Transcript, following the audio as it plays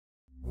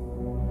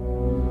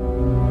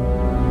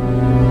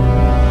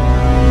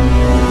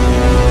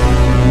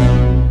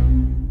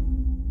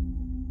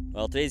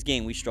today's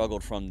game we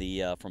struggled from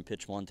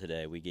pitch one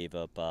today. We gave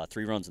up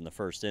 3 runs in the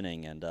first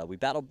inning, and we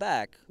battled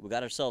back. We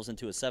got ourselves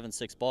into a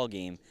 7-6 ball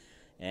game,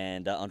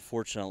 and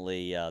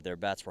unfortunately their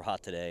bats were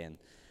hot today, and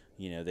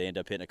they ended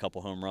up hitting a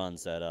couple home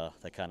runs that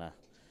kind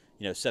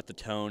of set the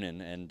tone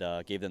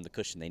and gave them the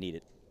cushion they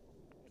needed.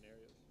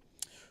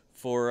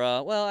 For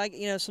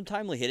some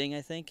timely hitting,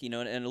 I think, and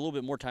a little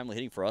bit more timely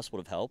hitting for us would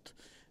have helped.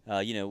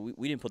 We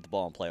didn't put the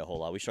ball in play a whole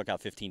lot. We struck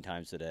out 15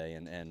 times today,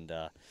 and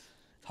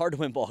it's hard to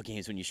win ball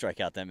games when you strike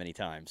out that many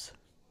times.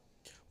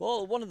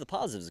 Well, one of the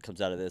positives that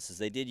comes out of this is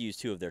they did use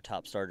 2 of their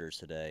top starters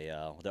today.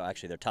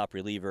 Actually, their top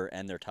reliever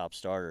and their top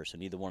starter, so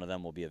neither one of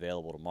them will be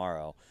available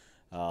tomorrow.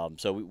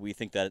 So we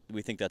think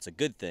that's a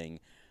good thing.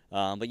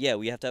 But yeah,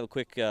 we have to have a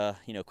quick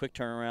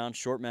turnaround,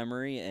 short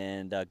memory,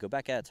 and go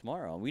back at it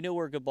tomorrow. And we know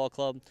we're a good ball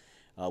club.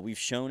 We've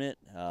shown it.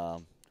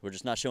 We're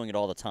just not showing it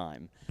all the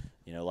time.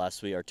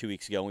 Last week or 2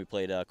 weeks ago, when we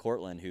played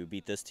Cortland, who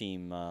beat this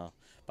team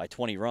by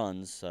 20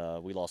 runs.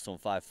 We lost to them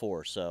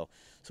 5-4. So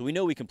we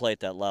know we can play at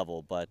that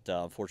level, but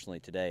unfortunately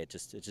today it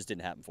just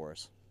didn't happen for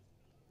us.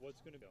 What's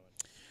going to go?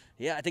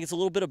 Yeah, I think it's a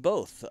little bit of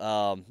both.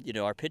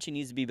 Our pitching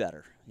needs to be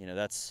better.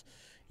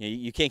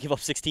 You can't give up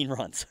 16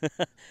 runs.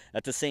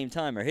 At the same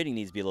time, our hitting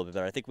needs to be a little bit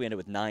better. I think we ended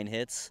with 9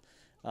 hits.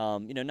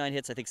 9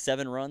 hits, I think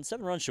 7 runs.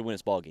 7 runs should win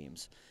us ball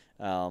games.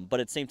 But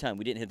at the same time,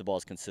 we didn't hit the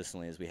balls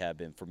consistently as we have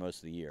been for most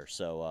of the year.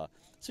 So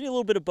we need a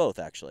little bit of both,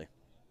 actually.